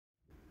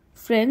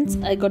Friends,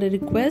 I got a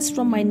request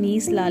from my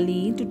niece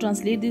Lali to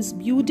translate this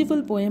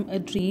beautiful poem A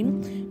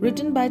Dream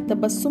written by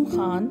Tabassum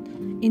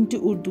Khan into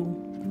Urdu.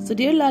 So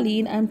dear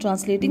Laleen, I am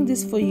translating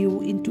this for you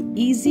into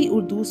easy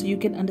Urdu so you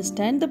can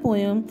understand the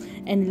poem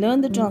and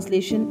learn the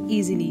translation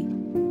easily.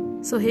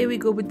 So here we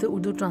go with the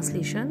Urdu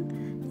translation.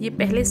 ये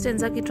पहले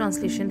stanza की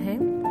translation है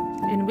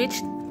in which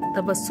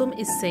Tabassum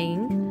is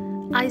saying,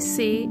 I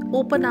say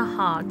open our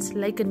hearts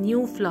like a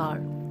new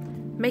flower.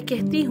 मैं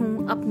कहती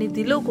हूँ अपने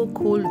दिलों को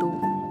खोल दो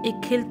एक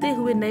खिलते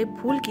हुए नए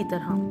फूल की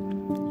तरह.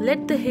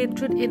 Let the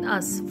hatred in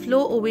us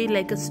flow away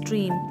like a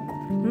stream.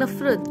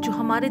 नफरत जो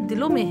हमारे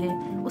दिलों में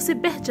है उसे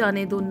बह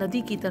जाने दो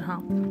नदी की तरह.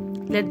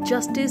 Let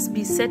justice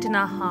be set in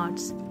our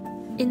hearts.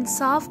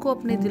 इंसाफ को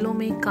अपने दिलों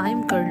में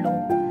कायम कर लो.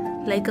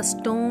 Like a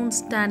stone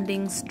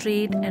standing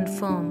straight and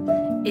firm.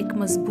 एक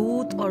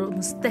मजबूत और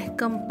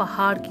मुस्तहकम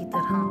पहाड़ की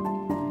तरह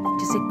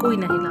जिसे कोई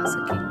नहीं हिला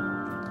सके.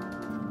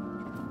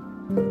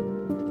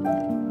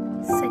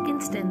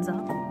 Second stanza.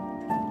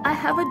 I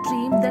have a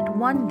dream that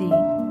one day,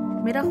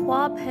 मेरा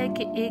ख्वाब है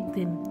कि एक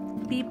दिन,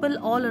 people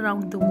all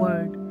around the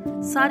world,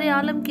 सारे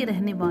आलम के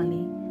रहने वाले,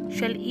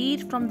 shall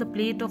eat from the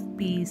plate of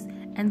peace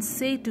and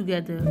say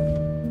together,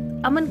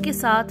 अमन के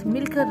साथ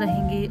मिलकर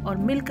रहेंगे और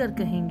मिलकर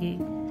कहेंगे,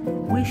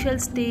 we shall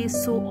stay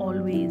so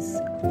always,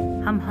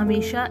 हम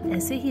हमेशा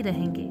ऐसे ही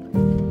रहेंगे.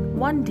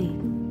 One day,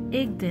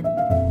 एक दिन,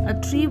 a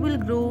tree will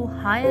grow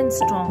high and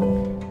strong,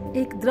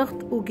 एक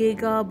दरख्त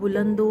उगेगा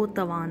बुलंदो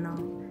तवाना.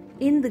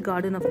 In the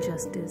garden of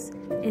justice,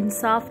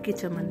 इंसाफ के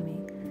चमन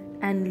में,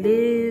 and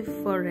live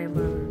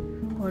forever,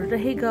 और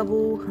रहेगा वो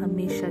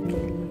हमेशा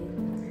के लिए.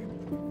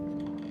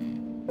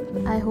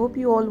 I hope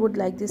you all would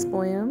like this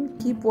poem.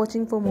 Keep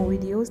watching for more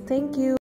videos. Thank you.